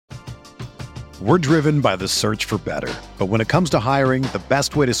We're driven by the search for better. But when it comes to hiring, the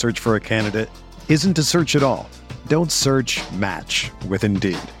best way to search for a candidate isn't to search at all. Don't search, match with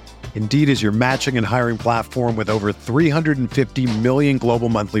Indeed. Indeed is your matching and hiring platform with over 350 million global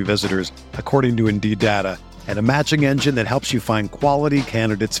monthly visitors, according to Indeed data, and a matching engine that helps you find quality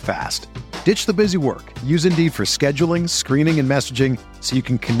candidates fast. Ditch the busy work. Use Indeed for scheduling, screening, and messaging so you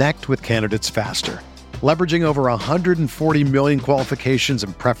can connect with candidates faster. Leveraging over 140 million qualifications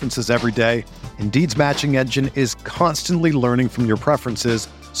and preferences every day, Indeed's matching engine is constantly learning from your preferences,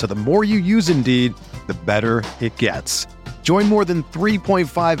 so the more you use Indeed, the better it gets. Join more than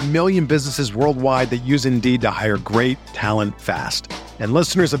 3.5 million businesses worldwide that use Indeed to hire great talent fast. And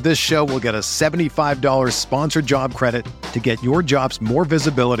listeners of this show will get a $75 sponsored job credit to get your jobs more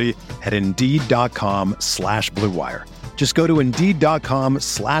visibility at Indeed.com/Blue Wire. Just go to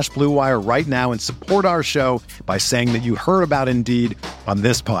Indeed.com/Blue Wire right now and support our show by saying that you heard about Indeed on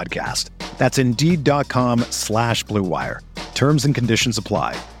this podcast. That's Indeed.com/Blue Wire. Terms and conditions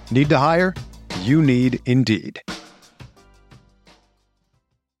apply. Need to hire? You need Indeed.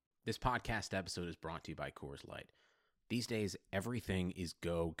 This podcast episode is brought to you by Coors Light. These days, everything is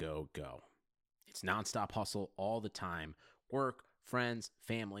go, go, go. It's nonstop hustle all the time. Work, friends,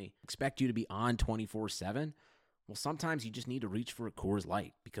 family, expect you to be on 24/7. Well, sometimes you just need to reach for a Coors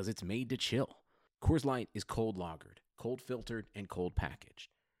Light because it's made to chill. Coors Light is cold lagered, cold filtered, and cold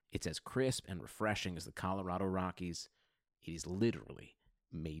packaged. It's as crisp and refreshing as the Colorado Rockies. It is literally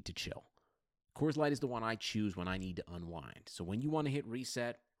made to chill. Coors Light is the one I choose when I need to unwind. So when you want to hit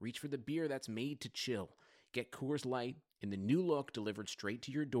reset, reach for the beer that's made to chill. Get Coors Light in the new look delivered straight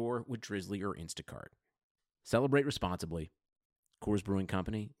to your door with Drizzly or Instacart. Celebrate responsibly. Coors Brewing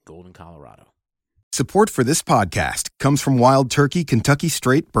Company, Golden, Colorado. Support for this podcast comes from Wild Turkey Kentucky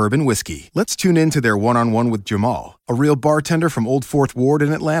Straight Bourbon Whiskey. Let's tune in to their one-on-one with Jamal, a real bartender from Old Fourth Ward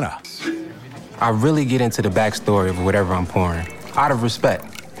in Atlanta. I really get into the backstory of whatever I'm pouring, out of respect.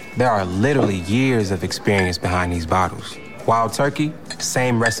 There are literally years of experience behind these bottles. Wild Turkey,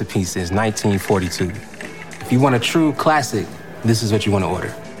 same recipe since 1942. If you want a true classic, this is what you want to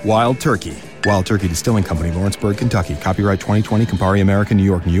order. Wild Turkey. Wild Turkey Distilling Company, Lawrenceburg, Kentucky. Copyright 2020, Campari American, New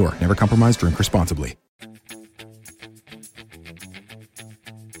York, New York. Never compromise, drink responsibly.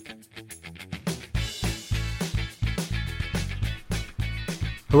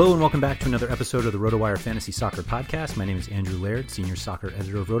 Hello and welcome back to another episode of the RotoWire Fantasy Soccer Podcast. My name is Andrew Laird, Senior Soccer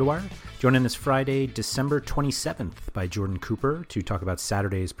Editor of RotoWire. Joined in this Friday, December 27th by Jordan Cooper to talk about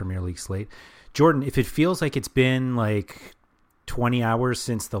Saturday's Premier League slate. Jordan, if it feels like it's been like 20 hours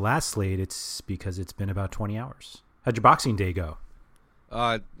since the last slate, it's because it's been about 20 hours. How'd your Boxing Day go?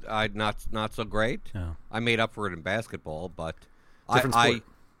 Not so great. No. I made up for it in basketball, but Different sport.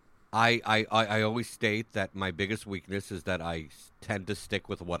 I always state that my biggest weakness is that I tend to stick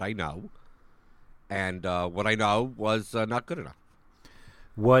with what I know, and what I know was not good enough.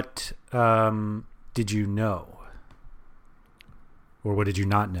 What did you know? Or what did you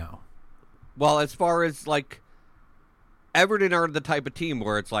not know? Well, as far as, like, Everton are the type of team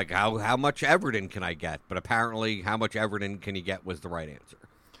where it's like, how much Everton can I get? But apparently, how much Everton can you get was the right answer.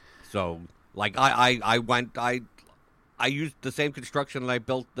 So, like, I used the same construction that I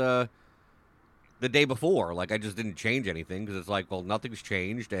built the day before. Like, I just didn't change anything because it's like, well, nothing's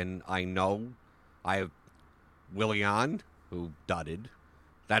changed, and I know I have Willian, who dudded.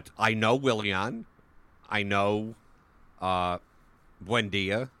 I know Willian. I know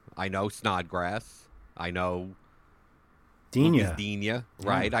Buendia. I know Snodgrass. I know Digne,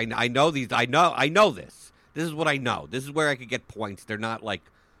 right? Yeah. I know these. I know this. This is what I know. This is where I could get points. They're not like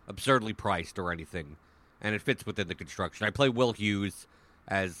absurdly priced or anything, and it fits within the construction. I play Will Hughes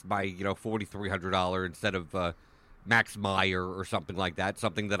as my $4,300 instead of Max Meyer or something like that.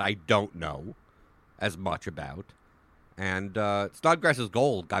 Something that I don't know as much about. And Snodgrass's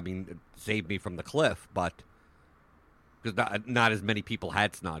goal, saved me from the cliff, but because not as many people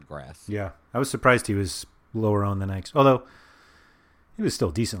had Snodgrass. Yeah, I was surprised he was lower owned than I expected. Although he was still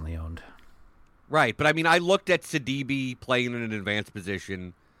decently owned. Right, but I mean, I looked at Sidibe playing in an advanced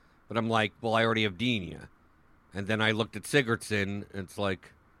position, but I'm like, well, I already have Digne. And then I looked at Sigurdsson, and it's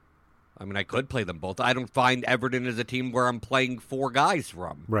like, I mean, I could play them both. I don't find Everton as a team where I'm playing four guys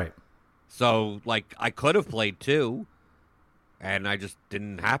from. Right. So, like, I could have played two, and I just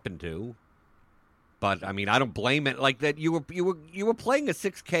didn't happen to. But I mean, I don't blame it. Like that, you were playing a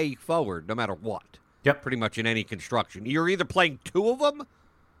 6K forward no matter what. Yep. Pretty much in any construction, you're either playing two of them,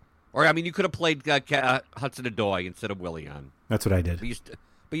 or I mean, you could have played Hudson-Odoi instead of Willian. That's what I did.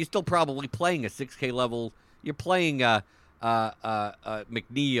 But you're still probably playing a 6K level. You're playing a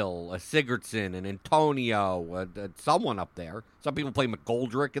McNeil, a Sigurdsson, an Antonio, someone up there. Some people play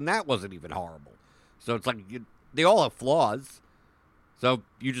McGoldrick, and that wasn't even horrible. So it's like they all have flaws. So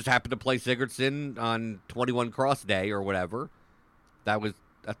you just happen to play Sigurdsson on 21 cross day or whatever.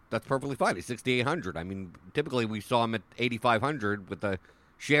 That's perfectly fine. He's 6,800. I mean, typically we saw him at 8,500 with the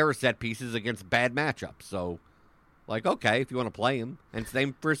share set pieces against bad matchups. So, like, okay, if you want to play him. And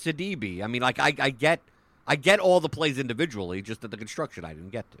same for Sidibe. I mean, like, I get all the plays individually, just that the construction I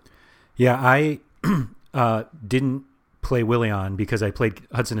didn't get to. Yeah, I didn't play Willian because I played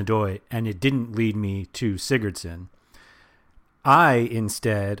Hudson-Odoi, and it didn't lead me to Sigurdsson. I,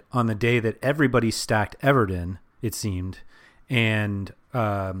 instead, on the day that everybody stacked Everton, it seemed, and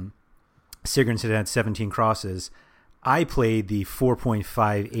Sigurdsson had 17 crosses, I played the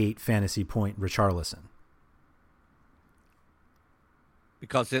 4.58 fantasy point Richarlison.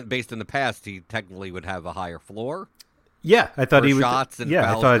 Because based in the past, he technically would have a higher floor. Yeah, I thought he was. Shots and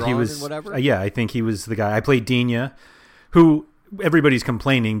yeah, I thought he was. Whatever. Yeah, I think he was the guy. I played Digne, who everybody's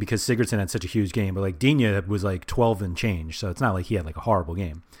complaining because Sigurdsson had such a huge game, but like Digne was like 12 and change, so it's not like he had like a horrible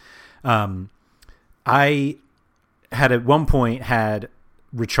game. I had at one point had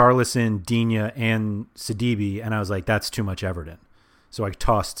Richarlison, Digne, and Sidibe, and I was like, that's too much Everton, so I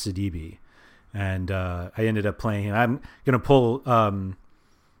tossed Sidibe, and I ended up playing him. I'm gonna pull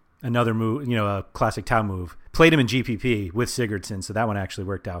another move, a classic Tau move. Played him in GPP with Sigurdsson, so that one actually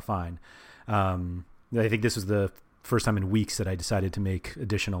worked out fine. I think this was the first time in weeks that I decided to make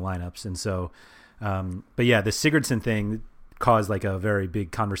additional lineups. And so, but yeah, the Sigurdsson thing caused like a very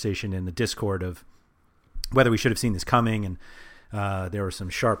big conversation in the Discord of whether we should have seen this coming. And there were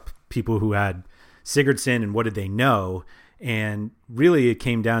some sharp people who had Sigurdsson and what did they know? And really it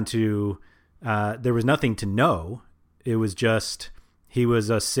came down to there was nothing to know. It was just he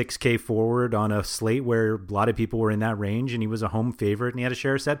was a 6K forward on a slate where a lot of people were in that range, and he was a home favorite, and he had a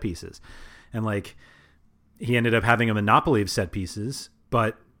share of set pieces. And like, he ended up having a monopoly of set pieces,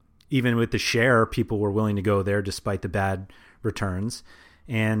 but even with the share, people were willing to go there despite the bad returns.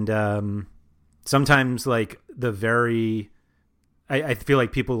 And sometimes like I feel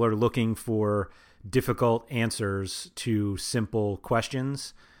like people are looking for difficult answers to simple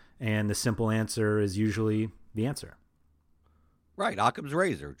questions, and the simple answer is usually the answer. Right, Occam's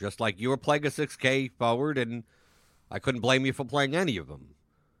razor. Just like you were playing a 6K forward, and I couldn't blame you for playing any of them.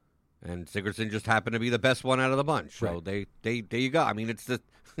 And Sigurdsson just happened to be the best one out of the bunch. So right. they there you go. I mean, it's the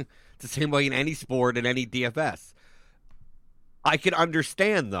same way in any sport and any DFS. I can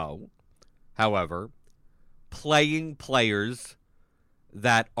understand, though, however, playing players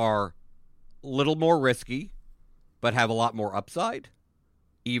that are a little more risky but have a lot more upside,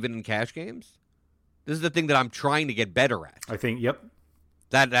 even in cash games. This is the thing that I'm trying to get better at. I think, yep.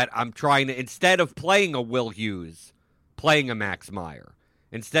 That I'm trying to, instead of playing a Will Hughes, playing a Max Meyer.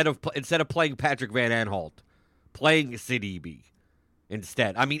 Instead of playing Patrick Van Aanholt, playing Sidibe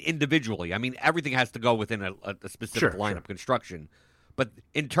instead. I mean, individually. I mean, everything has to go within a specific lineup construction. But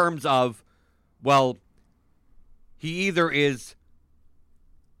in terms of, well, he either is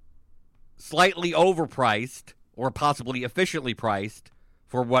slightly overpriced or possibly efficiently priced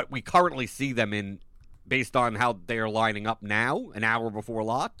for what we currently see them in based on how they are lining up now, an hour before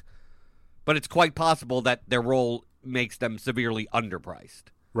lock. But it's quite possible that their role makes them severely underpriced.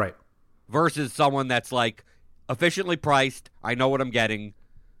 Right. Versus someone that's like efficiently priced, I know what I'm getting,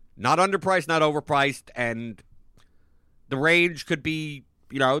 not underpriced, not overpriced, and the range could be,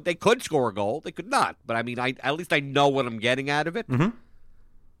 they could score a goal, they could not, but I mean, at least I know what I'm getting out of it. Mm-hmm.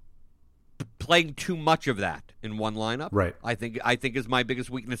 Playing too much of that in one lineup, right? I think is my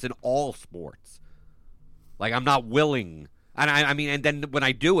biggest weakness in all sports. Like, I'm not willing, and then when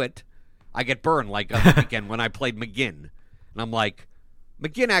I do it, I get burned, like on the weekend when I played McGinn. And I'm like,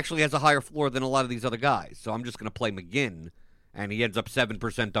 McGinn actually has a higher floor than a lot of these other guys, so I'm just going to play McGinn, and he ends up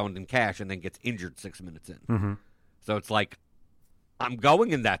 7% owned in cash and then gets injured 6 minutes in. Mm-hmm. So it's like, I'm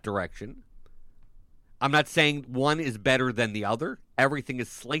going in that direction. I'm not saying one is better than the other. Everything is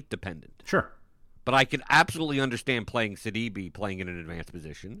slate dependent. Sure. But I can absolutely understand playing Sidibe playing in an advanced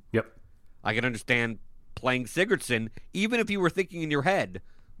position. Yep. I can understand playing Sigurdsson, even if you were thinking in your head,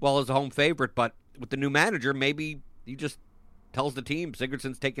 well, as a home favorite, but with the new manager, maybe he just tells the team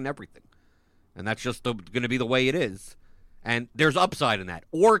Sigurdsson's taking everything. And that's just going to be the way it is. And there's upside in that.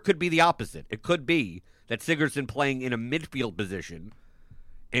 Or it could be the opposite. It could be that Sigurdsson playing in a midfield position,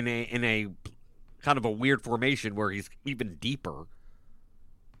 in a kind of a weird formation where he's even deeper,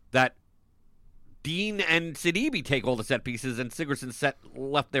 that Dean and Sidibe take all the set pieces and Sigurdsson's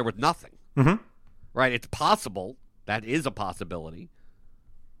left there with nothing. Mm-hmm. Right? It's possible. That is a possibility.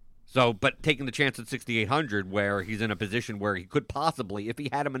 So, but taking the chance at 6,800 where he's in a position where he could possibly, if he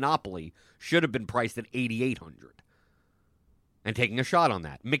had a monopoly, should have been priced at 8,800 and taking a shot on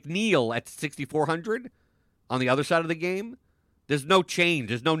that. McNeil at 6,400 on the other side of the game, there's no change.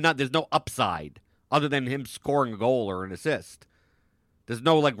 There's no upside other than him scoring a goal or an assist. There's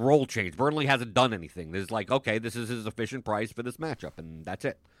no like role change. Burnley hasn't done anything. There's like, okay, this is his efficient price for this matchup, and that's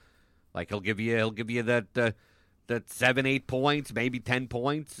it. Like he'll give you that 7-8 points, maybe 10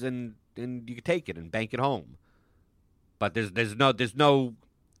 points, and you can take it and bank it home. But there's no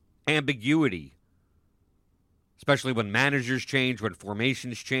ambiguity, especially when managers change, when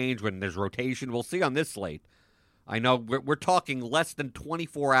formations change, when there's rotation. We'll see on this slate. I know we're talking less than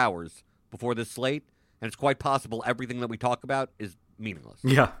 24 hours before this slate, and it's quite possible everything that we talk about is meaningless.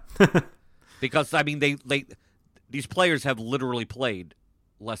 Yeah. Because, I mean, these players have literally played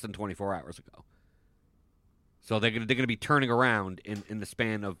less than 24 hours ago. So they're going to be turning around in the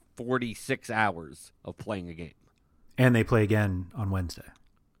span of 46 hours of playing a game. And they play again on Wednesday.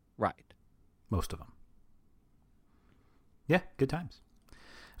 Right. Most of them. Yeah, good times.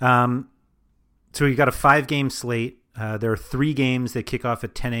 So you got a 5-game slate. There are 3 games that kick off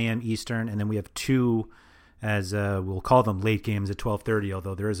at 10 a.m. Eastern, and then we have 2, as we'll call them, late games at 12:30,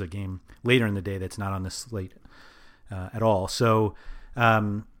 although there is a game later in the day that's not on the slate at all. So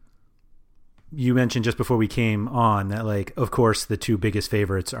you mentioned just before we came on that, like, of course, the 2 biggest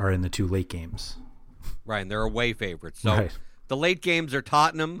favorites are in the 2 late games. Right, and they're away favorites. So right. The late games are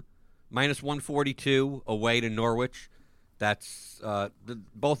Tottenham, minus 142, away to Norwich. That's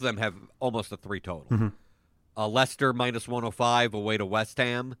both of them have almost a 3 total. Mm-hmm. Leicester, minus 105, away to West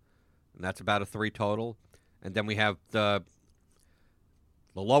Ham, and that's about a 3 total. And then we have the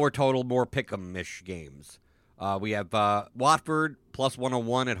lower total, more pick-em-ish games. We have Watford, plus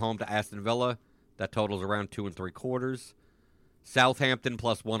 101 at home to Aston Villa. That totals around 2 3/4. Southampton,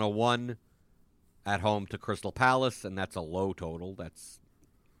 plus 101 at home to Crystal Palace, and that's a low total. That's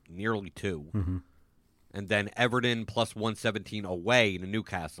nearly 2. Mm-hmm. And then Everton, plus 117 away to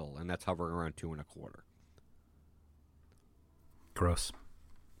Newcastle, and that's hovering around 2 1/4. Gross.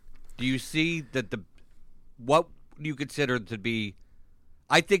 Do you see that what do you consider to be?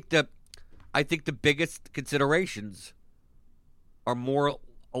 I think the biggest considerations are more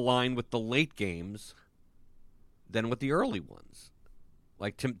aligned with the late games than with the early ones.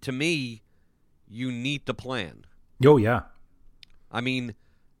 Like to me, you need to plan. Oh yeah. I mean,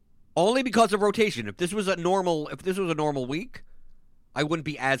 only because of rotation. If this was a normal week, I wouldn't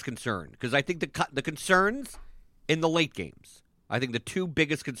be as concerned because I think the concerns in the late games. I think the 2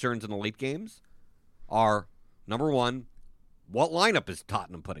 biggest concerns in the late games are, number 1, what lineup is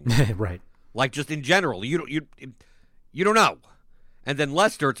Tottenham putting in? Right. Like, just in general, you don't know. And then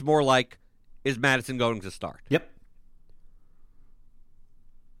Leicester, it's more like, is Maddison going to start? Yep.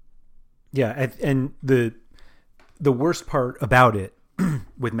 Yeah, and the worst part about it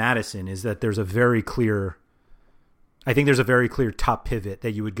with Maddison is that there's a very clear top pivot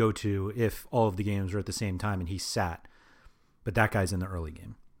that you would go to if all of the games were at the same time and he sat. But that guy's in the early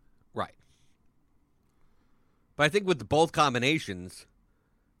game. Right. But I think with both combinations,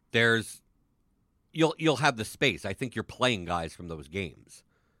 you'll have the space. I think you're playing guys from those games.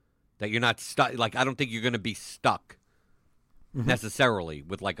 That you're not stuck. Like, I don't think you're going to be stuck necessarily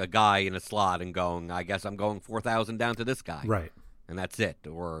with like a guy in a slot and going, I guess I'm going 4,000 down to this guy. Right. And that's it.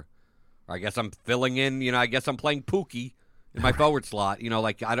 Or I guess I'm filling in, I guess I'm playing Pookie in my forward slot.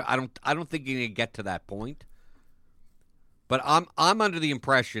 Like I don't think you're going to get to that point. But I'm under the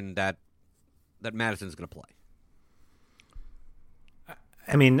impression that Maddison's going to play.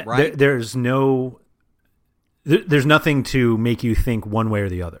 I mean, right? there's nothing to make you think one way or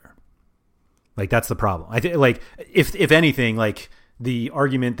the other. Like, that's the problem. I think, like, if anything, like, the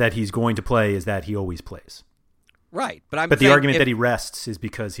argument that he's going to play is that he always plays. Right, but the argument that he rests is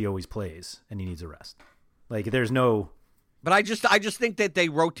because he always plays and he needs a rest. Like, there's no. But I just think that they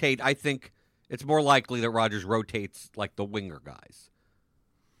rotate. I think it's more likely that Rodgers rotates like the winger guys.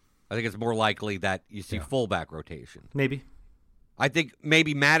 I think it's more likely that you see fullback rotation. Maybe. I think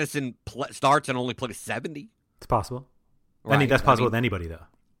maybe Maddison starts and only plays 70. It's possible. Right. I think that's possible with anybody, though.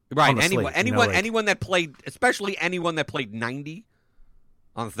 Right. Anyone that played, especially anyone that played 90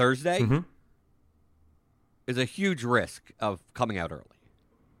 on Thursday, is a huge risk of coming out early.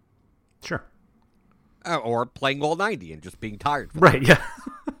 Sure. Or playing all 90 and just being tired. Right. Yeah.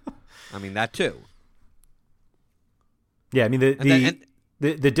 I mean, that too. Yeah. I mean,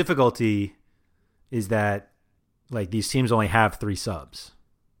 the difficulty is that, like, these teams only have 3 subs.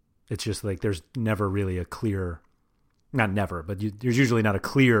 It's just like there's never really a clear, not never, but there's usually not a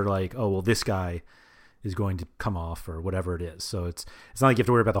clear, like, oh, well, this guy is going to come off or whatever it is. So it's not like you have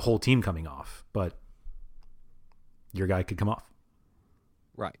to worry about the whole team coming off, but your guy could come off.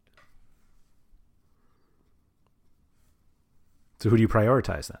 Right. So who do you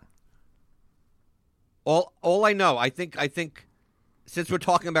prioritize then? All I know, I think since we're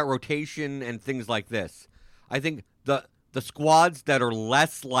talking about rotation and things like this, I think the squads that are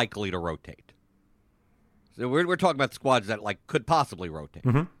less likely to rotate. So we're talking about squads that like could possibly rotate.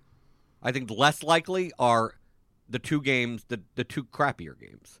 Mm-hmm. I think less likely are the two games, the two crappier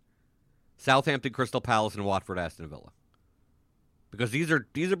games. Southampton, Crystal Palace, and Watford, Aston Villa. Because these are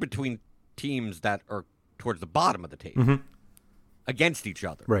between teams that are towards the bottom of the table against each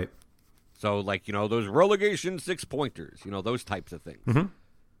other. Right. So, like, those relegation 6-pointers, those types of things. Mm-hmm.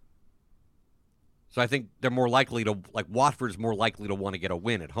 So I think they're more likely to, like, Watford's more likely to want to get a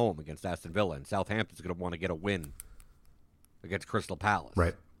win at home against Aston Villa, and Southampton's going to want to get a win against Crystal Palace.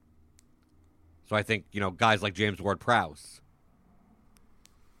 Right. So I think, guys like James Ward-Prowse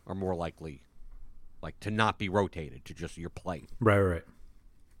are more likely, like, to not be rotated, to just your play. Right.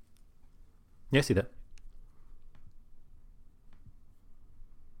 Yeah, I see that.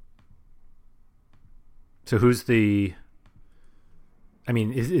 So who's the... I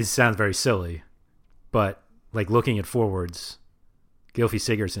mean, it sounds very silly, but, like, looking at forwards, Gylfi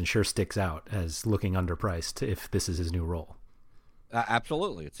Sigurdsson sure sticks out as looking underpriced if this is his new role.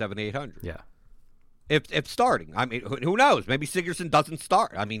 Absolutely. It's 7,800. Yeah. If starting. I mean, who knows? Maybe Sigurdsson doesn't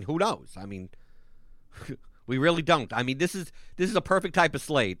start. I mean, who knows? I mean, we really don't. I mean, this is a perfect type of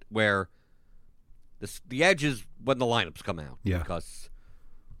slate where the edge is when the lineups come out. Yeah. Because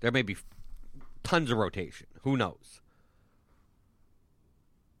there may be tons of rotation. Who knows?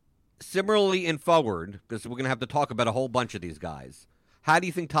 Similarly in forward, because we're going to have to talk about a whole bunch of these guys, how do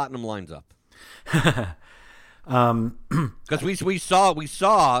you think Tottenham lines up? Because we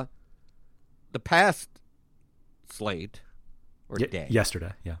saw the past slate or day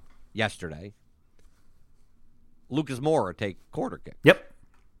yesterday. Yeah, yesterday. Lucas Moura take corner kick. Yep.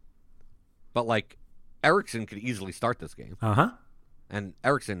 But like Eriksen could easily start this game. And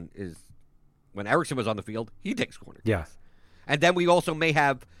Eriksen when Eriksen was on the field, he takes corner kicks. Yeah. And then we also may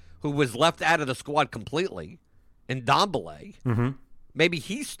have who was left out of the squad completely, Ndombele. Mm-hmm. Maybe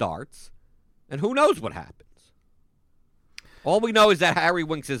he starts, and who knows what happens. All we know is that Harry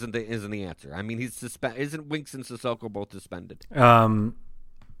Winks isn't the answer. I mean, he's isn't Winks and Sissoko both suspended? Are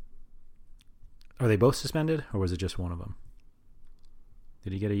they both suspended, or was it just one of them?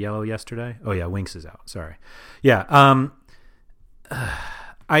 Did he get a yellow yesterday? Oh yeah, Winks is out. Sorry. Yeah.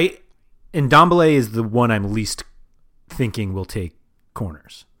 Ndombele is the one I'm least thinking will take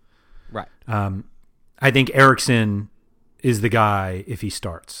corners. Right. I think Eriksen is the guy if he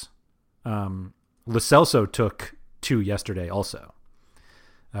starts. Lo Celso took 2 yesterday also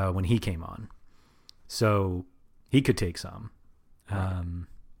when he came on. So he could take some.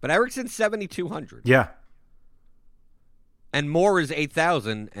 But Eriksen's 7,200. Yeah. And Moore is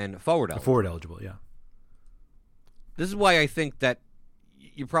 8,000 and forward eligible. Forward eligible, yeah. This is why I think that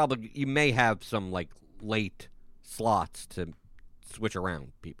you may have some like late slots to switch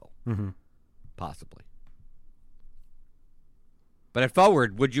around people. Mm-hmm. Possibly. But at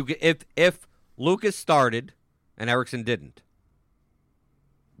forward, would you get if Lucas started and Eriksen didn't?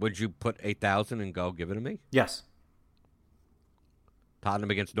 Would you put 8,000 and go give it to me? Yes.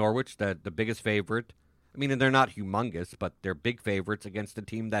 Tottenham against Norwich, the biggest favorite. I mean, and they're not humongous, but they're big favorites against a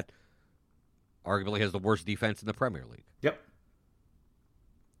team that arguably has the worst defense in the Premier League. Yep.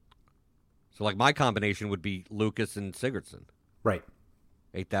 So, like, my combination would be Lucas and Sigurdsson. Right.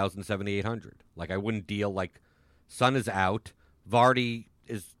 8,000, 7,800. Like, I wouldn't deal, like, Son is out. Vardy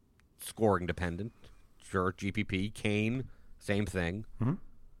is scoring dependent. Sure, GPP. Kane, same thing. Mm-hmm.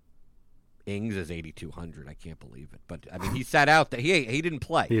 Ings is 8,200. I can't believe it. But, I mean, he sat out. He didn't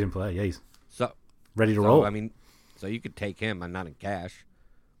play. He didn't play. Yeah, he's ready to roll. I mean, so you could take him. I'm not in cash.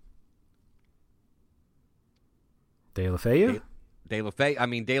 Deulofeu? Deulofeu. I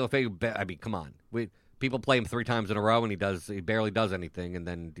mean, Deulofeu. I mean, come on. People play him 3 times in a row, and he barely does anything, and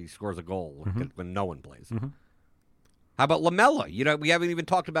then he scores a goal when no one plays. Mm-hmm. How about Lamela? We haven't even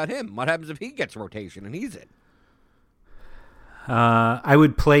talked about him. What happens if he gets rotation and he's in? I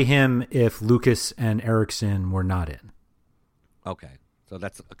would play him if Lucas and Eriksen were not in. Okay. So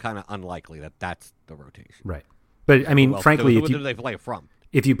that's kind of unlikely that's the rotation. Right. But, I mean, frankly, who do they play from?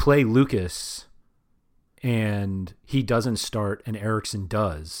 If you play Lucas and he doesn't start and Eriksen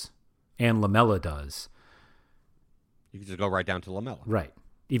does and Lamela does. You can just go right down to Lamela. Right.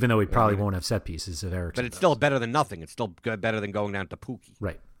 Even though he probably won't have set pieces if Eriksen But it's still better than nothing. It's still better than going down to Pookie.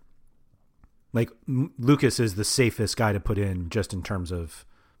 Right. Like, Lucas is the safest guy to put in just in terms of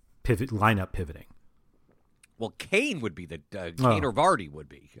lineup pivoting. Well, Kane would be Kane or Vardy would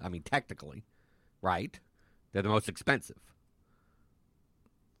be. I mean, technically, right? They're the most expensive.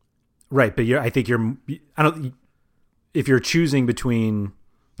 Right, but if you're choosing between,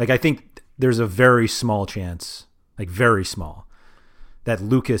 like, I think there's a very small chance, like very small, that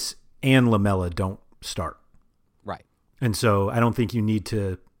Lucas and Lamela don't start. Right. And so I don't think you need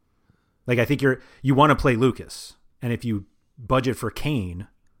to, like, I think you want to play Lucas, and if you budget for Kane,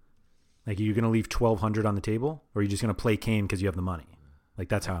 like, you're going to leave $1,200 on the table, or are you just going to play Kane because you have the money? Like,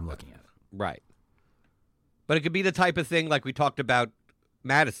 that's how I'm looking at it. Right. But it could be the type of thing like we talked about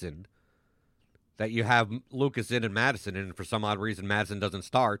Madison, that you have Lucas in and Madison in, and for some odd reason Madison doesn't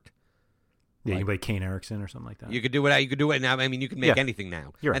start. Yeah, you play Kane Erickson or something like that. You could do it. You could do it now. I mean, you can make anything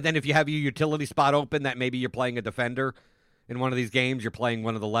now. You're right. And then if you have your utility spot open, that maybe you're playing a defender in one of these games, you're playing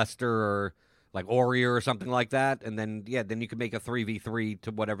one of the Leicester or like Aurier or something like that, and then then you could make a 3v3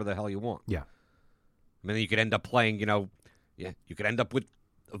 to whatever the hell you want. Yeah. I mean, you could end up playing, you could end up with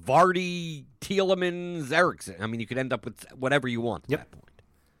Vardy, Tielemans, Eriksson. I mean, you could end up with whatever you want at that point.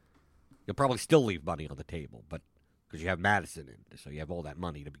 You'll probably still leave money on the table, but because you have Madison in, so you have all that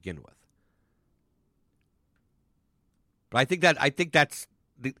money to begin with. But I think that's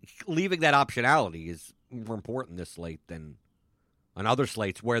leaving that optionality is more important this slate than on other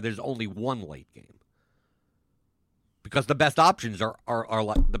slates where there's only one late game. Because the best options are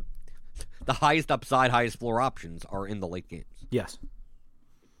like the highest upside, highest floor options are in the late games. Yes.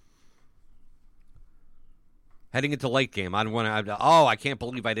 Heading into late game, I don't want to. Oh, I can't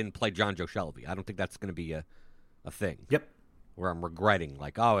believe I didn't play John Joe Shelby. I don't think that's going to be a thing. Yep. Where I'm regretting,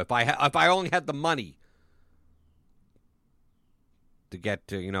 like, oh, if I only had the money to get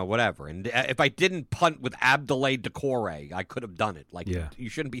to whatever, and if I didn't punt with Abdoulaye Doucouré, I could have done it. Like, you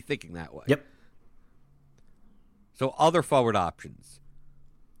shouldn't be thinking that way. Yep. So other forward options,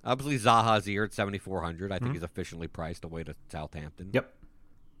 obviously Zaha's here at 7,400. I think he's efficiently priced away to Southampton. Yep.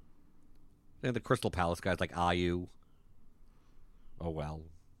 And the Crystal Palace guys like Ayew. Oh, well.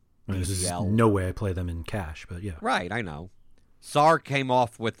 I mean, there's no way I play them in cash, but yeah. Right, I know. Sarr came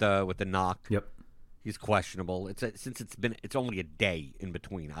off with the knock. Yep. He's questionable. Since it's only a day in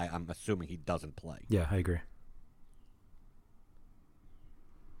between. I'm assuming he doesn't play. Yeah, I agree.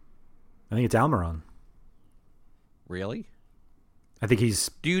 I think it's Almiron. Really? I think he's.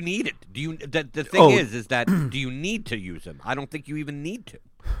 Do you need it? Do you? The thing is that do you need to use him? I don't think you even need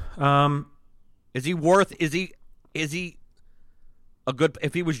to. Is he worth? Is he a good?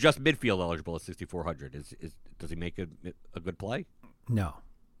 If he was just midfield eligible at 6,400, does he make a good play? No.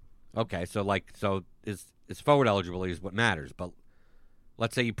 Okay, so is forward eligibility is what matters. But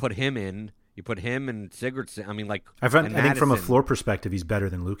let's say you put him in, and Sigurdsson. I mean, like I think from a floor perspective, he's better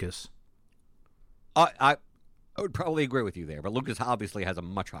than Lucas. I would probably agree with you there, but Lucas obviously has a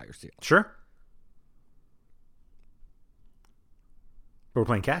much higher ceiling. Sure. But we're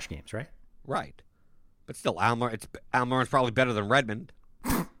playing cash games, right? Right. But still, Almiron's probably better than Redmond.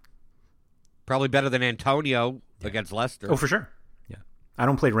 Probably better than Antonio against Leicester. Oh, for sure. Yeah. I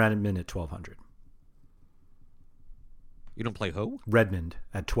don't play Redmond at 1,200. You don't play who? Redmond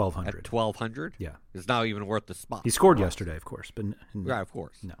at 1,200. At 1,200? Yeah. It's not even worth the spot. He scored yesterday, of course. But right, of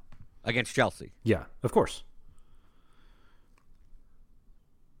course. No. Against Chelsea. Yeah, of course.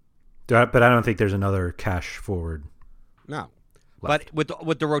 But I don't think there's another cash forward. No. Left. But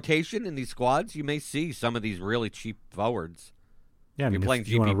with the rotation in these squads, you may see some of these really cheap forwards. Yeah, I mean, you're playing if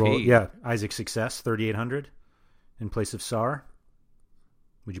you GPP. Want to roll, Isaac Success, 3,800 in place of Sarr.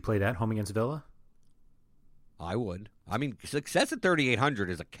 Would you play that home against Villa? I would. I mean, Success at 3,800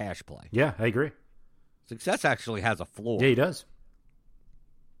 is a cash play. Yeah, I agree. Success actually has a floor. Yeah, he does.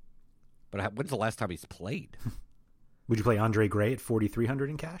 But when's the last time he's played? Would you play Andre Gray at 4,300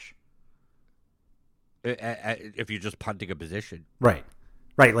 in cash? If you're just punting a position. Right.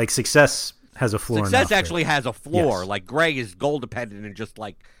 Like Success has a floor. Success actually has a floor. Yes. Like Gray is goal dependent and just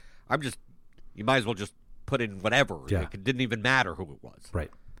like, you might as well just put in whatever. Yeah. Like, it didn't even matter who it was. Right.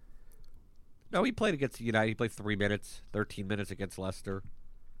 No, he played against United. He played 3 minutes, 13 minutes against Leicester.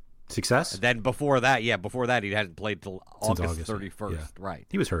 Success? And then before that, he hadn't played till August 31st. Yeah. Right.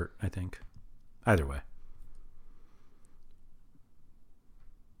 He was hurt, I think. Either way.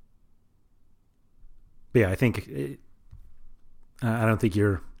 But yeah, I think I don't think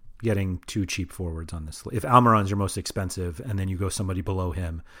you're getting too cheap forwards on this. If Almiron's your most expensive and then you go somebody below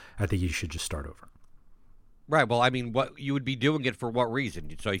him, I think you should just start over. Right. Well, I mean, what you would be doing it for what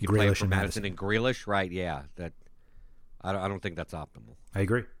reason? So you can play it for Madison and Grealish, right? Yeah. That I don't think that's optimal. I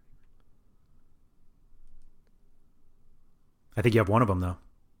agree. I think you have one of them though.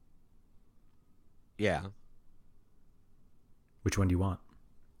 Yeah. Which one do you want?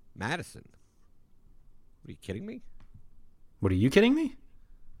 Madison. Are you kidding me? What, are you kidding me?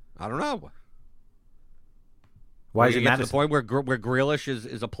 I don't know. Why is it get to Madison? the point where Grealish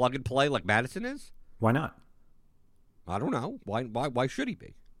is a plug and play like Madison is? Why not? I don't know. Why should he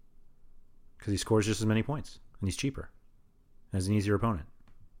be? Because he scores just as many points, and he's cheaper. As an easier opponent.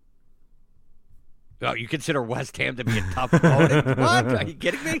 Oh, you consider West Ham to be a tough opponent? What? Are you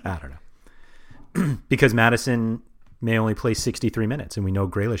kidding me? I don't know. Because Madison may only play 63 minutes, and we know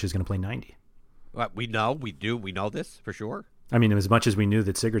Grealish is going to play 90. We know. We do. We know this for sure. I mean, as much as we knew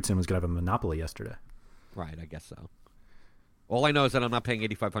that Sigurdsson was going to have a monopoly yesterday. Right, I guess so. All I know is that I'm not paying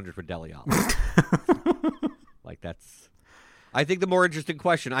 $8,500 for Dele Alli. Like, that's... I think the more interesting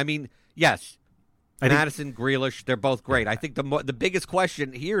question... I mean, yes, Madison, Grealish, they're both great. I think the biggest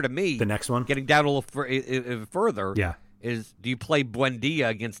question here to me... The next one? Getting down a little further... Yeah. Is do you play Buendia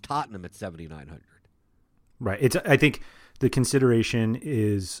against Tottenham at 7,900? Right. I think the consideration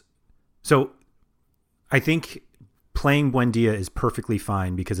is... So, I think... Playing Buendia is perfectly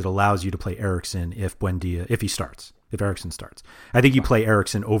fine because it allows you to play Eriksen if Eriksen starts. I think you play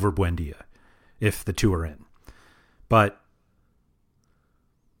Eriksen over Buendia if the two are in. But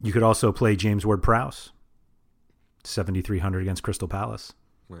you could also play James Ward-Prowse, 7,300 against Crystal Palace.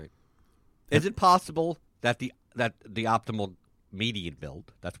 Right. Is it possible that the optimal median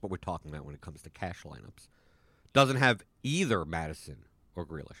build, that's what we're talking about when it comes to cash lineups, doesn't have either Madison or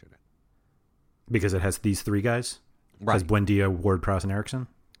Grealish in it? Because it has these three guys? Right. Has Buendia, Ward-Prowse, and Eriksen?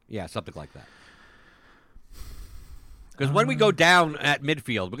 Yeah, something like that. Because when we go down at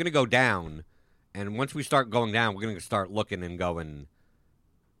midfield, we're going to go down, and once we start going down, we're going to start looking and going,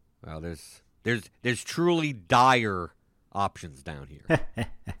 well, there's truly dire options down here.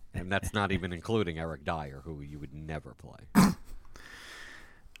 And that's not even including Eric Dyer, who you would never play.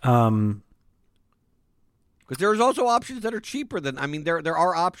 Because there's also options that are cheaper than, I mean, there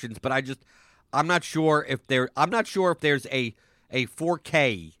are options, but I'm not sure if there's a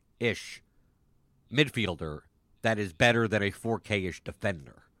 4K-ish midfielder that is better than a 4K-ish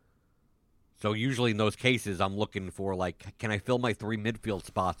defender. So usually in those cases, I'm looking for, like, can I fill my 3 midfield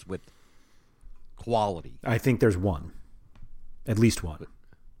spots with quality? I think there's one. At least one.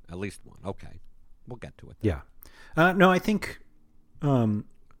 At least one. Okay. We'll get to it then. Yeah. No, I think... But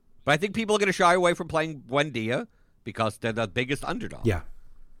I think people are going to shy away from playing Buendia because they're the biggest underdog. Yeah.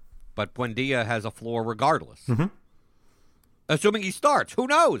 But Buendia has a floor regardless. Mm-hmm. Assuming he starts. Who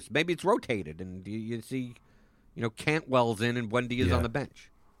knows? Maybe it's rotated and you see, Cantwell's in and Buendia's on the bench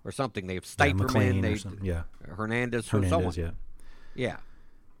or something. They have Stiperman. Hernandez. Hernandez, yeah. Yeah.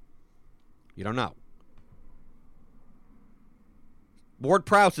 You don't know.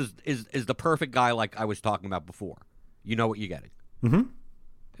 Ward-Prowse is the perfect guy like I was talking about before. You know what you're getting. Mm-hmm.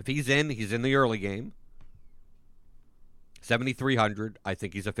 If he's in the early game. 7,300, I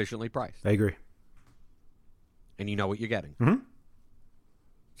think he's efficiently priced. I agree. And you know what you're getting. Mm-hmm.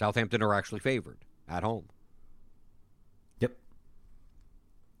 Southampton are actually favored at home. Yep.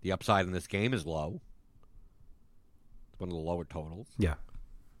 The upside in this game is low. It's one of the lower totals. Yeah.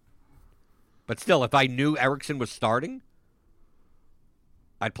 But still, if I knew Eriksen was starting,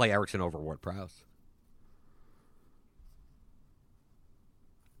 I'd play Eriksen over Ward-Prowse.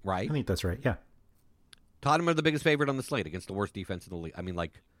 Right? I think that's right, yeah. Tottenham are the biggest favorite on the slate against the worst defense in the league. I mean,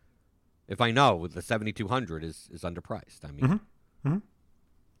 like, if I know the 7,200 is underpriced. I mean, mm-hmm.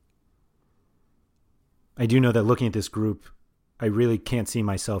 I do know that looking at this group, I really can't see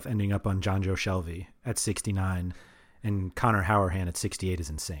myself ending up on Jonjo Shelvey at 69 and Connor Howerhan at 68 is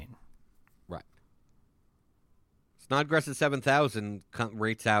insane. Right. Snodgrass at 7,000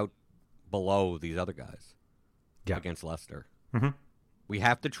 rates out below these other guys against Leicester. Mm-hmm. We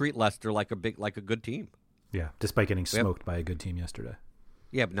have to treat Leicester like a good team. Yeah, despite getting smoked by a good team yesterday.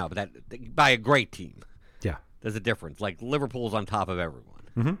 Yeah, but that by a great team. Yeah. There's a difference. Like, Liverpool's on top of everyone.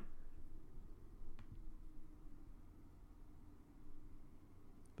 Mm-hmm.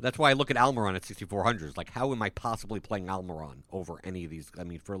 But that's why I look at Almiron at 6,400. It's like, how am I possibly playing Almiron over any of these? I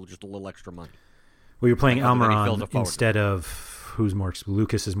mean, for just a little extra money. Well, you're playing Almiron instead of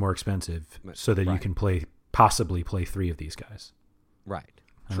Lucas is more expensive, so that you can possibly play 3 of these guys. Right.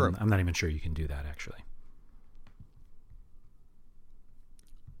 True. I'm not even sure you can do that, actually.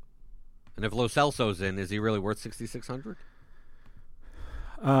 And if Lo Celso's in, is he really worth 6,600?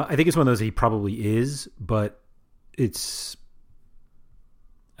 I think it's one of those he probably is, but it's...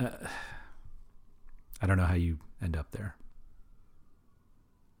 I don't know how you end up there.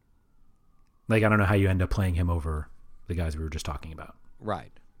 Like, I don't know how you end up playing him over the guys we were just talking about.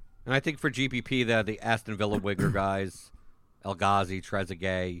 Right. And I think for GPP, the Aston Villa Wigger guys, El Ghazi,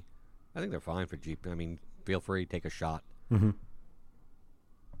 Trezeguet, I think they're fine for GPP. I mean, feel free, take a shot. Mm-hmm.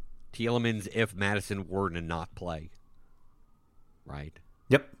 Tielemans if Madison were to not play. Right?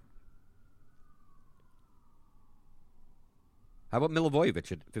 Yep. How about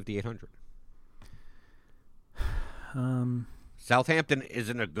Milivojevic at 5,800? Southampton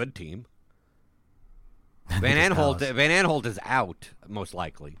isn't a good team. Van Aanholt is out, most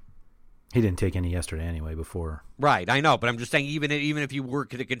likely. He didn't take any yesterday anyway. Before. Right, I know, but I'm just saying, even if you were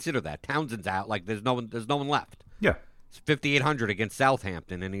to consider that, Townsend's out. Like there's no one left. Yeah. It's 5,800 against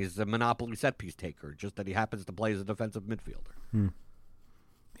Southampton, and he's a monopoly set piece taker. Just that he happens to play as a defensive midfielder. Yeah,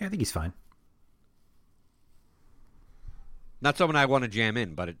 I think he's fine. Not someone I want to jam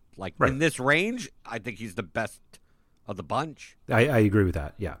in, but Right. in this range, I think he's the best of the bunch. I agree with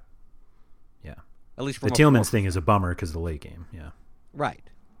that. Yeah. Yeah. At least from The Tielemans thing is a bummer because of the late game. Yeah. Right.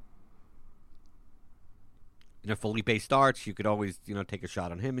 If Felipe starts, you could always take a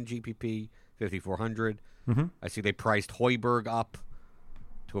shot on him in GPP, 5,400. Mm-hmm. I see they priced Højbjerg up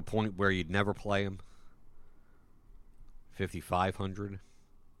to a point where you'd never play him, 5,500.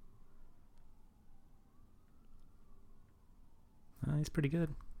 He's pretty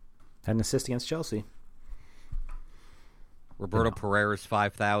good. Had an assist against Chelsea. Roberto Pereira's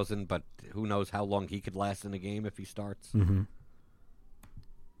 5,000, but who knows how long he could last in a game if he starts. Mm-hmm.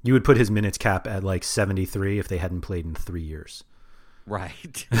 You would put his minutes cap at like 73 if they hadn't played in 3 years.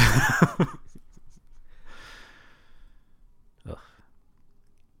 Right.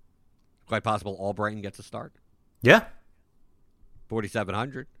 Quite possible Albrighton gets a start. Yeah.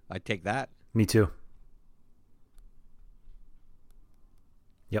 4,700. I'd take that. Me too.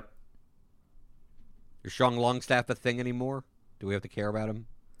 Yep. Is Sean Longstaff a thing anymore? Do we have to care about him?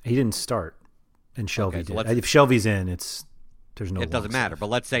 He didn't start, and Shelby so did. If Shelby's in, there's no. It doesn't matter. But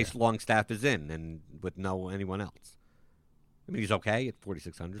let's say Longstaff is in, and with no anyone else. I mean, he's okay at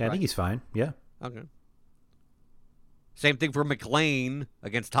 4,600. Yeah, I right? think he's fine. Yeah. Okay. Same thing for McLean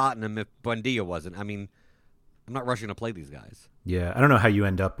against Tottenham if Buendia wasn't. I mean, I'm not rushing to play these guys. Yeah, I don't know how you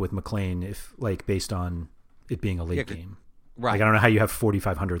end up with McLean if, based on it being a late game. Right. I don't know how you have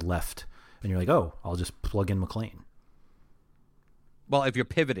 4,500 left, and you're like, oh, I'll just plug in McLean. Well, if you're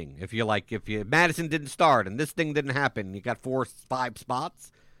pivoting, if Madison didn't start and this thing didn't happen, you got 4-5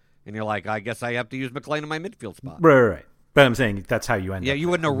 spots, and you're like, I guess I have to use McLean in my midfield spot. Right. But I'm saying that's how you end up. Yeah, you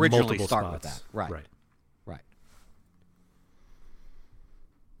wouldn't originally multiple start spots. with that. Right.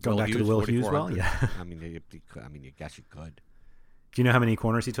 Going back to the Will Hughes well? Yeah. I mean, you guess you could. Do you know how many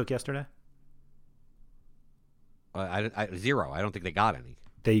corners he took yesterday? Zero. I don't think they got any.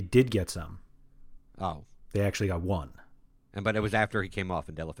 They did get some. Oh. They actually got one. But it was after he came off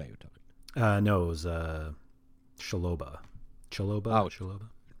and Delafeu took it. No, it was Chalobah. Oh,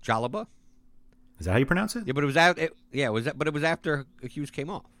 Chalobah? Is that how you pronounce it? Yeah, but it was out. But it was after Hughes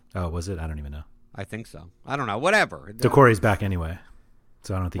came off. Oh, was it? I don't even know. I think so. I don't know. Whatever. Decore's back anyway,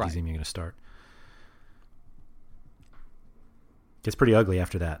 so I don't think he's even going to start. Gets pretty ugly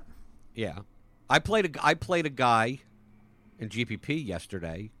after that. Yeah, I played a guy in GPP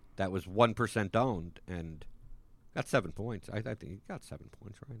yesterday that was 1% owned and got 7 points. I think he got 7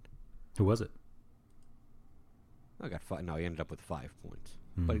 points, right? Who was it? I got 5. No, he ended up with 5 points.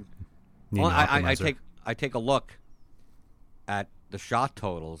 Mm. But I take a look at the shot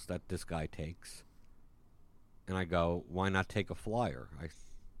totals that this guy takes, and I go, why not take a flyer?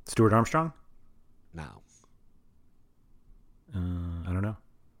 Stuart Armstrong? Now. I don't know.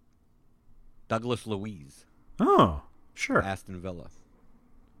 Douglas Luiz. Oh, sure. Aston Villa.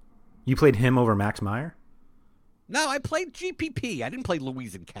 You played him over Max Meyer? No, I played GPP. I didn't play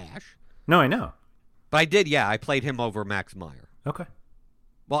Luiz in cash. No, I know. But I did, yeah. I played him over Max Meyer. Okay.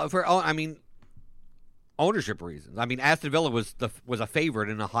 Well, ownership reasons. I mean, Aston Villa was a favorite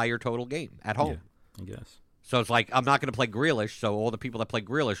in a higher total game at home. Yeah, I guess. So it's like, I'm not going to play Grealish, so all the people that play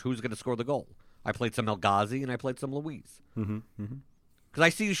Grealish, who's going to score the goal? I played some El Ghazi and I played some Luiz. Mm-hmm. Mm-hmm. Because I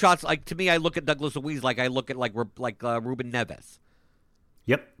see shots, to me, I look at Douglas Luiz like I look at Ruben Neves.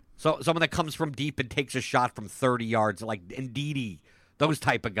 Yep. So someone that comes from deep and takes a shot from 30 yards, like Ndidi, those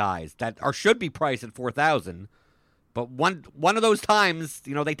type of guys that should be priced at 4,000. But one of those times,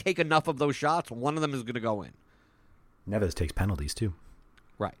 they take enough of those shots, one of them is going to go in. Neves takes penalties too.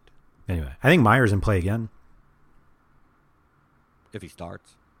 Right. Anyway, I think Meyer's in play again. If he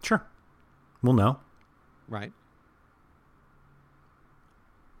starts. Sure. We'll know. Right.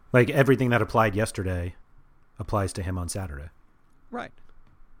 Like everything that applied yesterday applies to him on Saturday. Right.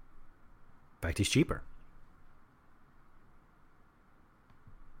 In fact, he's cheaper.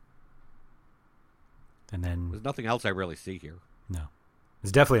 And then there's nothing else I really see here. No.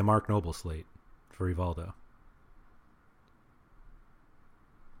 It's definitely a Mark Noble slate for Rivaldo.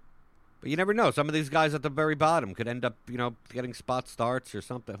 But you never know. Some of these guys at the very bottom could end up, getting spot starts or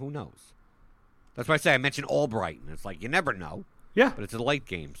something. Who knows? That's why I mentioned Albright. And it's like, you never know. Yeah. But it's a late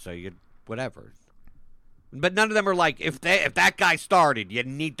game, so whatever. But none of them are like, if that guy started, you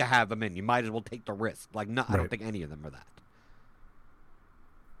need to have him in. You might as well take the risk. Like, no, I don't think any of them are that.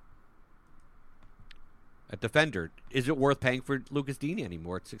 At defender, is it worth paying for Lucas Digne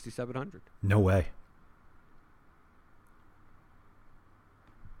anymore at $6,700? No way.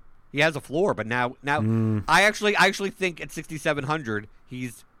 He has a floor, but now I actually think at $6,700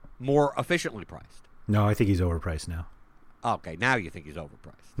 he's more efficiently priced. No, I think he's overpriced now. Okay, now you think he's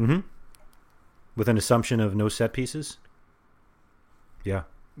overpriced. Mm-hmm. With an assumption of no set pieces? Yeah.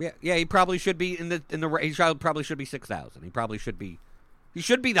 Yeah, he probably should be in the he probably should be 6,000. He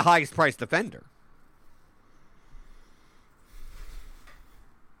should be the highest priced defender.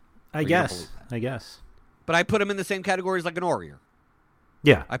 I guess. But I put him in the same categories like an Aurier.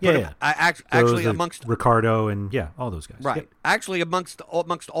 Yeah. I put him actually amongst Ricardo and all those guys. Right. Yep. Actually amongst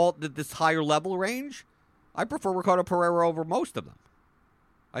all this higher level range, I prefer Ricardo Pereira over most of them.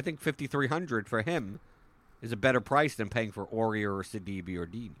 I think $5,300 for him is a better price than paying for Aurier or Sidibe or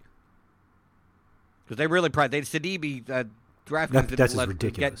Digne. Because they really Sidibe DraftKings that's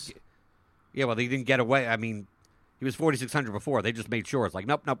ridiculous. Yeah, well, they didn't get away. I mean, he was $4,600 before. They just made sure it's like,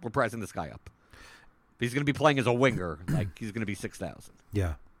 nope, we're pricing this guy up. If he's going to be playing as a winger, like he's going to be 6,000.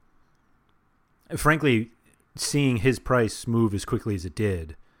 Yeah. Frankly, seeing his price move as quickly as it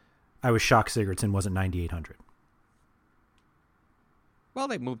did, I was shocked Sigurdsson wasn't 9,800. Well,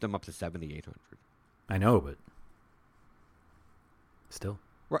 they moved him up to 7,800. I know, but still.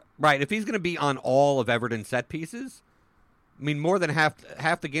 Right. If he's going to be on all of Everton's set pieces, I mean, more than half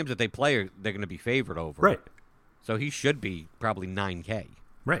the games that they play, they're going to be favored over. Right. So he should be probably $9,000.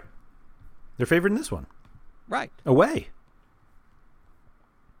 Right. They're favored in this one. Right. Away.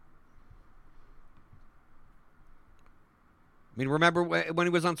 I mean, remember when he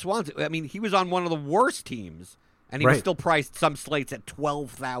was on Swansea? I mean, he was on one of the worst teams, and he was still priced some slates at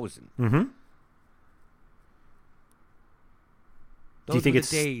 12,000. Mm-hmm. Do you think it's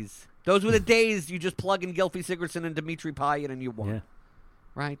days? Those were the days you just plug in Gylfi Sigurdsson and Dimitri Payet and you won. Yeah.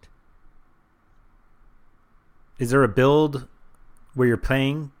 Right. Is there a build where you're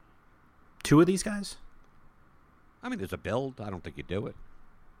playing two of these guys? I mean, there's a build. I don't think you do it.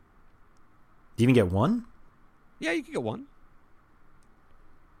 Do you even get one? Yeah, you can get one.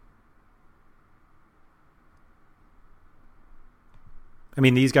 I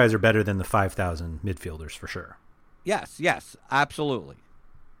mean, these guys are better than the 5,000 midfielders for sure. Yes, absolutely.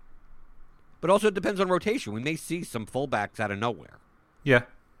 But also it depends on rotation. We may see some fullbacks out of nowhere. Yeah.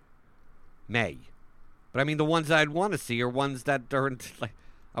 May. But I mean, the ones that I'd want to see are ones that are like,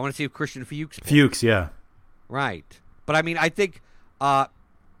 I want to see if Christian Fuchs plays. Fuchs, yeah. Right. But I mean, I think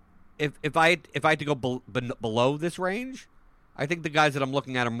if I had to go below this range, I think the guys that I'm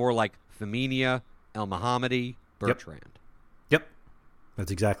looking at are more like Femenia, El Mohammadi, Bertrand. Yep.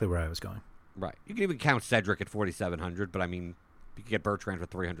 That's exactly where I was going. Right. You can even count Cedric at 4,700, but I mean, you can get Bertrand for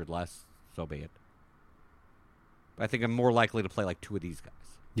 300 less, so be it. But I think I'm more likely to play like two of these guys.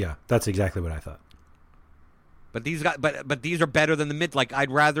 Yeah, that's exactly what I thought. But these guys, but these are better than the mid. Like I'd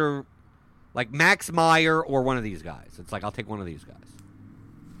rather, like Max Meyer or one of these guys. It's like I'll take one of these guys.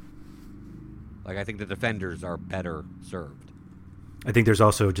 Like I think the defenders are better served. I think there's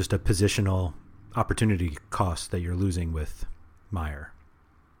also just a positional opportunity cost that you're losing with Meyer.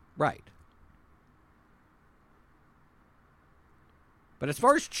 Right. But as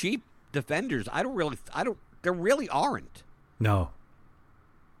far as cheap defenders, there really aren't. No.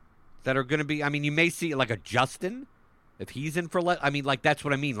 That are going to be, I mean, you may see like a Justin, if he's in for, I mean, like, that's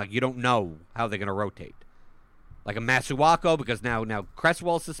what I mean. Like, you don't know how they're going to rotate. Like a Masuako, because now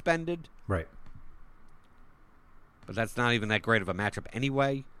Cresswell's suspended. Right. But that's not even that great of a matchup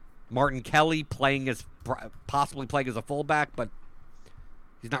anyway. Martin Kelly possibly playing as a fullback, but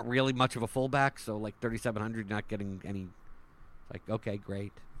he's not really much of a fullback, so like 3,700, you're not getting any. Like, okay,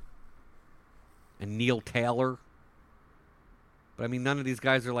 great. And Neil Taylor. But I mean, none of these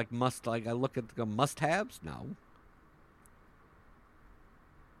guys are like I look at the must-haves. No.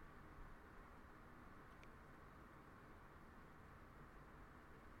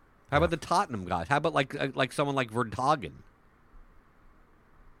 How about the Tottenham guys? How about like someone like Vertonghen?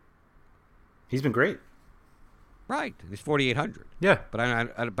 He's been great. Right, he's 4,800. Yeah, but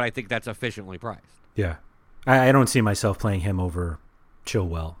I think that's efficiently priced. Yeah, I don't see myself playing him over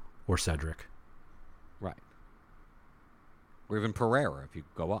Chilwell or Cedric. Right. Or even Pereira if you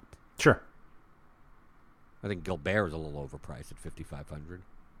go up. Sure. I think Gilbert is a little overpriced at 5,500.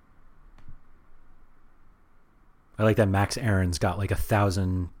 I like that Max Aaron's got like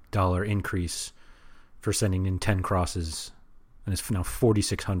 1,000 increase for sending in 10 crosses, and it's now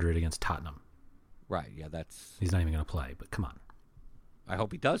 4,600 against Tottenham. Right, yeah, that's... He's not even going to play, but come on. I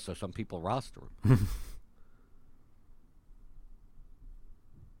hope he does, so some people roster him.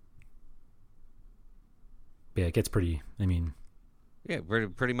 Yeah, it gets pretty, I mean... Yeah,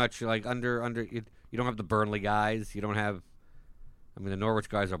 pretty much like under you don't have the Burnley guys. You don't have... I mean, the Norwich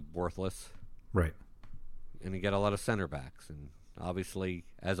guys are worthless. Right. And you get a lot of center backs. And obviously,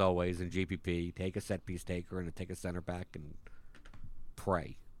 as always, in GPP, take a set-piece taker and take a center back and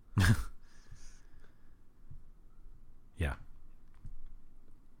pray. Yeah.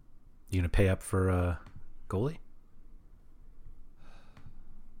 You going to pay up for a goalie?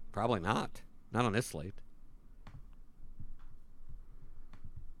 Probably not. Not on this slate.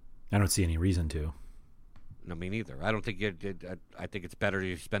 I don't see any reason to. No, me neither. I don't think I think it's better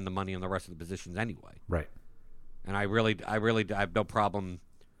to spend the money on the rest of the positions anyway. Right. And I really have no problem.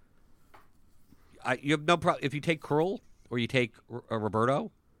 You have no problem if you take Krul or you take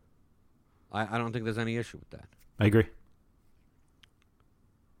Roberto. I don't think there's any issue with that. I agree.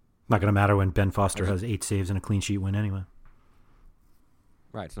 Not going to matter when Ben Foster has 8 saves and a clean sheet win anyway.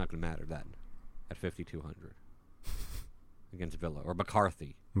 Right, it's not going to matter then at 5,200 against Villa or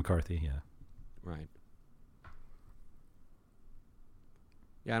McCarthy. McCarthy, yeah. Right.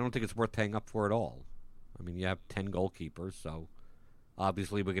 Yeah, I don't think it's worth paying up for at all. I mean, you have 10 goalkeepers, so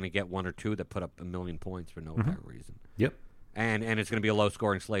obviously we're going to get 1 or 2 that put up 1 million points for no apparent reason. Yep. And it's going to be a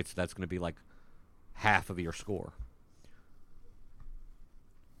low-scoring slate, so that's going to be like half of your score.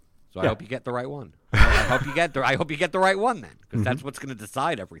 So I hope you get the right one. I hope you get the right one then, because that's what's going to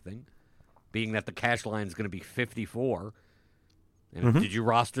decide everything. Being that the cash line is going to be 54. And did you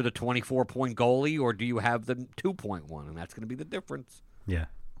roster the 24-point goalie, or do you have the 2.1? And that's going to be the difference. Yeah.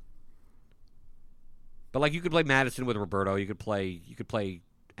 But like you could play Madison with Roberto. You could play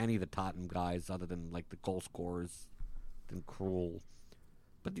any of the Tottenham guys other than like the goal scorers, than Krul.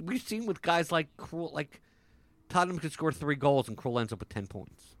 But we've seen with guys like Krul, like Tottenham could score 3 goals and Krul ends up with 10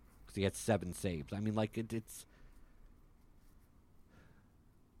 points because he had 7 saves. I mean, like it's.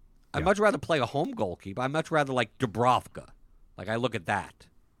 I'd much rather play a home goalkeeper. I'd much rather like Dubravka. Like I look at that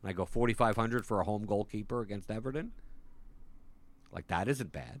and I go 4,500 for a home goalkeeper against Everton. Like that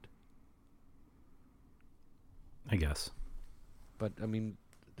isn't bad. I guess. But I mean,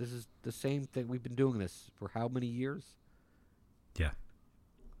 this is the same thing. We've been doing this for how many years? Yeah.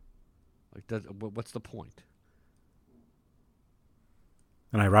 Like, what's the point?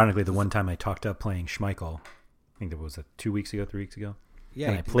 And ironically, the one time I talked up playing Schmeichel, I think that was 2 weeks ago, 3 weeks ago. Yeah,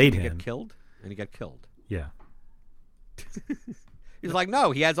 and I played him. Get killed, and he got killed. Yeah. He's like,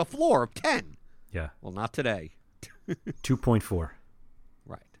 no, he has a floor of 10. Yeah. Well, not today. 2.4.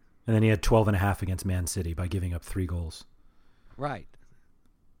 Right. And then he had 12.5 against Man City by giving up 3 goals. Right.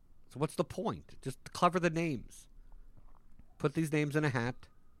 So what's the point? Just cover the names. Put these names in a hat.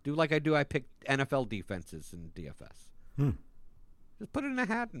 Do like I do. I pick NFL defenses in DFS. Just put it in a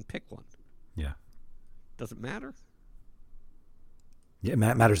hat and pick one. Yeah. Does it matter? Yeah, it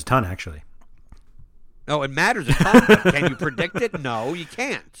matters a ton, actually. No, it matters a ton. But can you predict it? No, you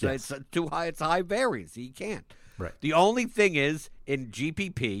can't. So Yes. it's too high. It's high variance. You can't. Right. The only thing is, in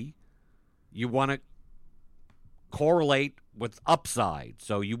GPP, you want to correlate with upside.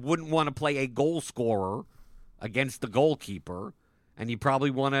 So you wouldn't want to play a goal scorer against the goalkeeper, and you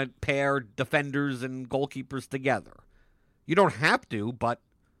probably want to pair defenders and goalkeepers together. You don't have to, but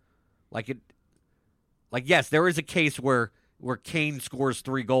yes, there is a case where Kane scores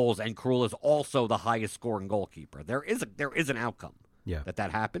 3 goals and Krul is also the highest scoring goalkeeper. There is an outcome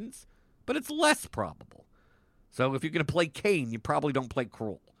that happens, but it's less probable. So if you're going to play Kane, you probably don't play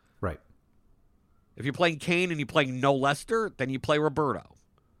Krul. Right. If you're playing Kane and you're playing no Leicester, then you play Roberto.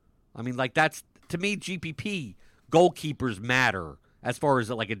 I mean, like that's, to me, GPP, goalkeepers matter as far as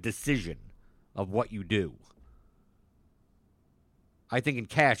like a decision of what you do. I think in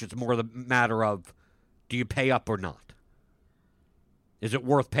cash, it's more the matter of, do you pay up or not? Is it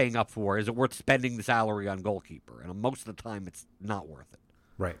worth paying up for? Is it worth spending the salary on goalkeeper? And most of the time, it's not worth it.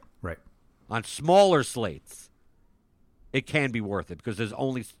 Right, right. On smaller slates, it can be worth it because there's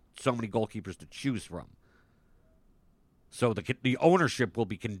only so many goalkeepers to choose from. So the ownership will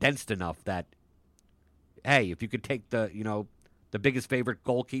be condensed enough that, hey, if you could take the biggest favorite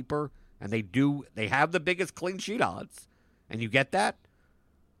goalkeeper and they have the biggest clean sheet odds, and you get that,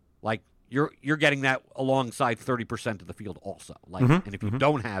 like you're getting that alongside 30% of the field also. Like, and if you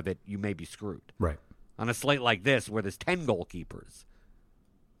don't have it, you may be screwed. Right. On a slate like this where there's 10 goalkeepers,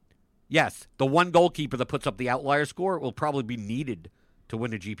 yes, the one goalkeeper that puts up the outlier score will probably be needed to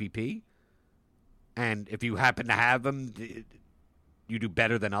win a GPP. And if you happen to have him, you do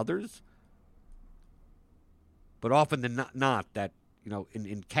better than others. But often than not that,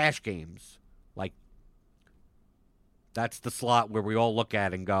 in cash games, like, that's the slot where we all look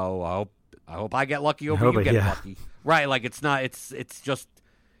at and go, I hope I get lucky over you getting lucky. Right, like it's not, it's just,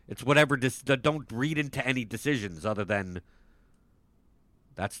 it's whatever, don't read into any decisions other than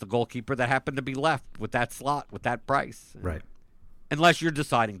that's the goalkeeper that happened to be left with that slot, with that price. Right. Unless you're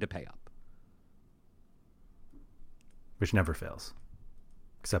deciding to pay up. Which never fails,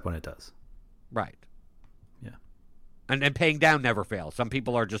 except when it does. Right. Yeah. And paying down never fails. Some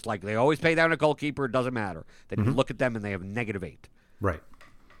people are just like, they always pay down a goalkeeper, it doesn't matter. Then you look at them and they have -8. Right.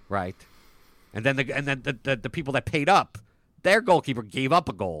 Right. And then the people that paid up, their goalkeeper gave up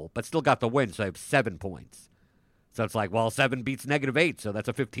a goal, but still got the win, so they have 7 points. So it's like, well, 7 beats -8, so that's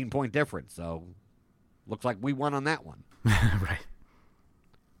a 15-point difference. So looks like we won on that one. Right.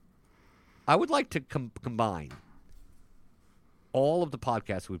 I would like to combine all of the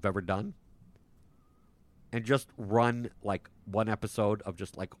podcasts we've ever done and just run like one episode of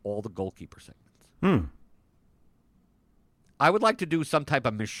just like all the goalkeeper segments. I would like to do some type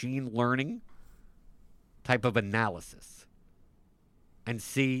of machine learning type of analysis and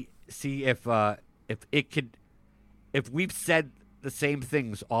see if we've said the same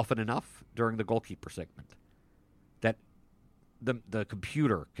things often enough during the goalkeeper segment that the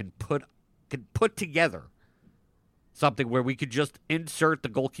computer can put together something where we could just insert the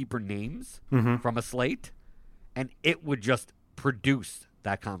goalkeeper names from a slate and it would just produce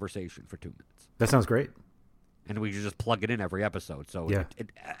that conversation for 2 minutes. That sounds great. And we could just plug it in every episode. So yeah.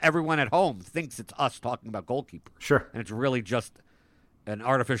 Everyone at home thinks it's us talking about goalkeeper. Sure. And it's really just an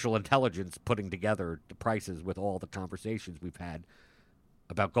artificial intelligence putting together the prices with all the conversations we've had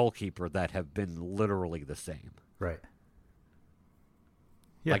about goalkeeper that have been literally the same. Right.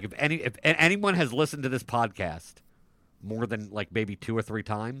 Yeah. Like if anyone has listened to this podcast more than like maybe 2 or 3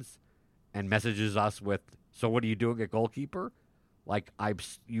 times and messages us with, so what are you doing at goalkeeper? Like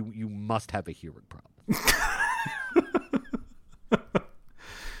you must have a hearing problem.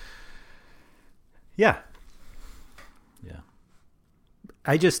 Yeah. Yeah.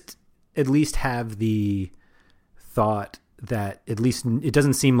 I just at least have the thought that at least it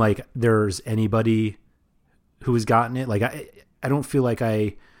doesn't seem like there's anybody who has gotten it. Like I don't feel like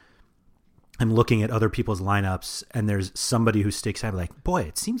I'm looking at other people's lineups and there's somebody who sticks out like, boy,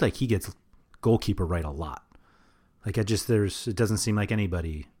 it seems like he gets goalkeeper right a lot. Like it doesn't seem like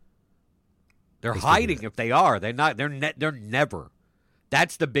anybody. They're hiding if they are. They're not. They're never.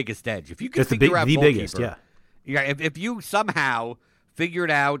 That's the biggest edge. If you can figure out the goalkeeper, biggest, yeah. Yeah. If you somehow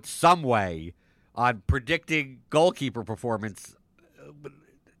figured out some way on predicting goalkeeper performance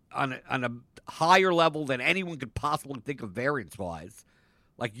on a higher level than anyone could possibly think of variance wise,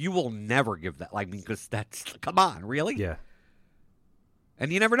 like you will never give that. Like, because that's, come on, really? Yeah.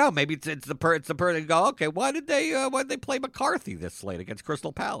 And you never know. Maybe it's the person go, okay, why did they play McCarthy this slate against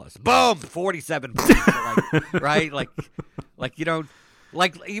Crystal Palace? Boom, 47 points. Right? Like you don't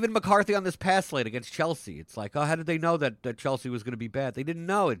like even McCarthy on this past slate against Chelsea. It's like, oh, how did they know that Chelsea was going to be bad? They didn't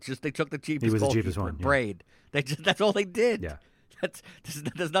know. It's just they took the cheapest. He was the cheapest one. Yeah. Braid. That's all they did. Yeah.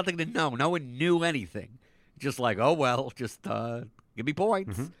 There's nothing to know. No one knew anything. Just like, oh well, just give me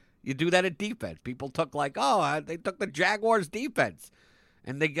points. Mm-hmm. You do that at defense. People took like, they took the Jaguars defense.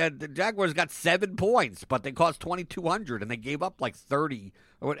 And the Jaguars got 7 points, but they cost 2,200, and they gave up like 30,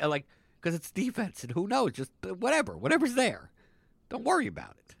 or like because it's defense, and who knows? Just whatever's there. Don't worry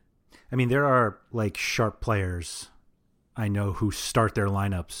about it. I mean, there are like sharp players I know who start their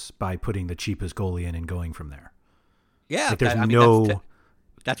lineups by putting the cheapest goalie in and going from there. Yeah, like there's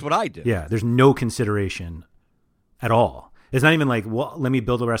that's what I do. Yeah, there's no consideration at all. It's not even like, well, let me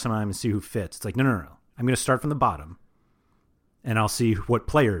build the rest of mine and see who fits. It's like, no. I'm going to start from the bottom. And I'll see what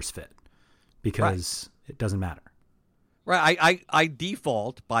players fit because It doesn't matter. Right. I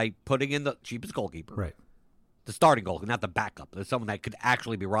default by putting in the cheapest goalkeeper. Right. The starting goalkeeper, not the backup. There's someone that could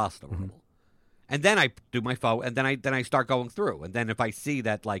actually be rosterable. Mm-hmm. And then I do my and then I start going through. And then if I see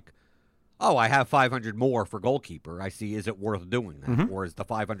that like, oh, I have 500 more for goalkeeper, I see, is it worth doing that? Mm-hmm. Or is the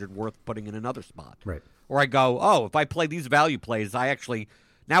 500 worth putting in another spot? Right. Or I go, oh, if I play these value plays,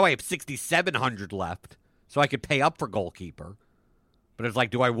 now I have 6,700 left, so I could pay up for goalkeeper. But it's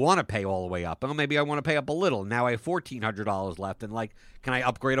like, do I want to pay all the way up? Oh, maybe I want to pay up a little. Now I have $1,400 left, and like, can I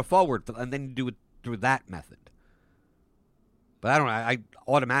upgrade a forward? And then do it through that method. But I don't know. I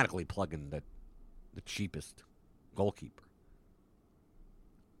automatically plug in the cheapest goalkeeper.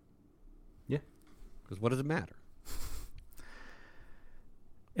 Yeah. Because what does it matter?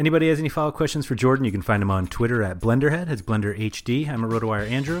 Anybody has any follow-up questions for Jordan, you can find him on Twitter at BlenderHead. It's BlenderHD. I'm a RotoWire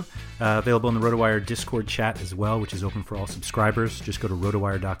Andrew. Available in the RotoWire Discord chat as well, which is open for all subscribers. Just go to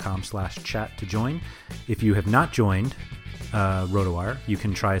rotowire.com/chat to join. If you have not joined RotoWire, you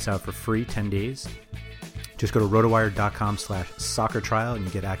can try us out for free 10 days. Just go to rotowire.com/soccer trial and you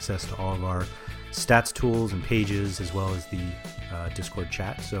get access to all of our stats tools and pages as well as the Discord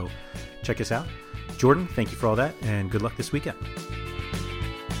chat. So check us out. Jordan, thank you for all that and good luck this weekend.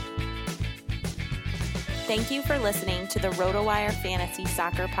 Thank you for listening to the RotoWire Fantasy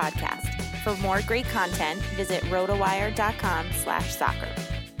Soccer Podcast. For more great content, visit rotowire.com/soccer.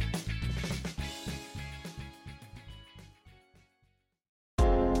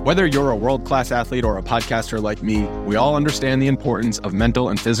 Whether you're a world-class athlete or a podcaster like me, we all understand the importance of mental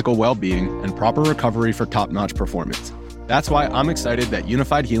and physical well-being and proper recovery for top-notch performance. That's why I'm excited that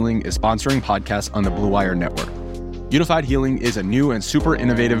Unified Healing is sponsoring podcasts on the Blue Wire Network. Unified Healing is a new and super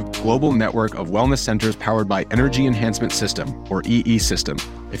innovative global network of wellness centers powered by Energy Enhancement System, or EE System.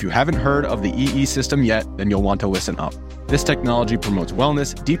 If you haven't heard of the EE System yet, then you'll want to listen up. This technology promotes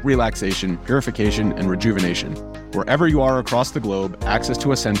wellness, deep relaxation, purification, and rejuvenation. Wherever you are across the globe, access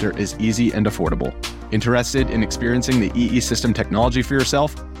to a center is easy and affordable. Interested in experiencing the EE System technology for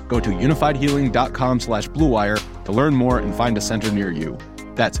yourself? Go to unifiedhealing.com/bluewire to learn more and find a center near you.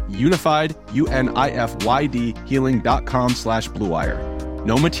 That's unified, UNIFYD, healing.com/bluewire.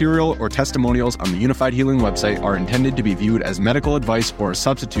 No material or testimonials on the Unified Healing website are intended to be viewed as medical advice or a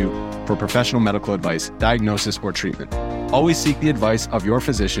substitute for professional medical advice, diagnosis, or treatment. Always seek the advice of your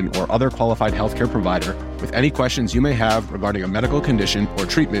physician or other qualified healthcare provider with any questions you may have regarding a medical condition or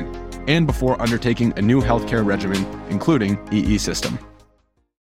treatment and before undertaking a new healthcare regimen, including EE System.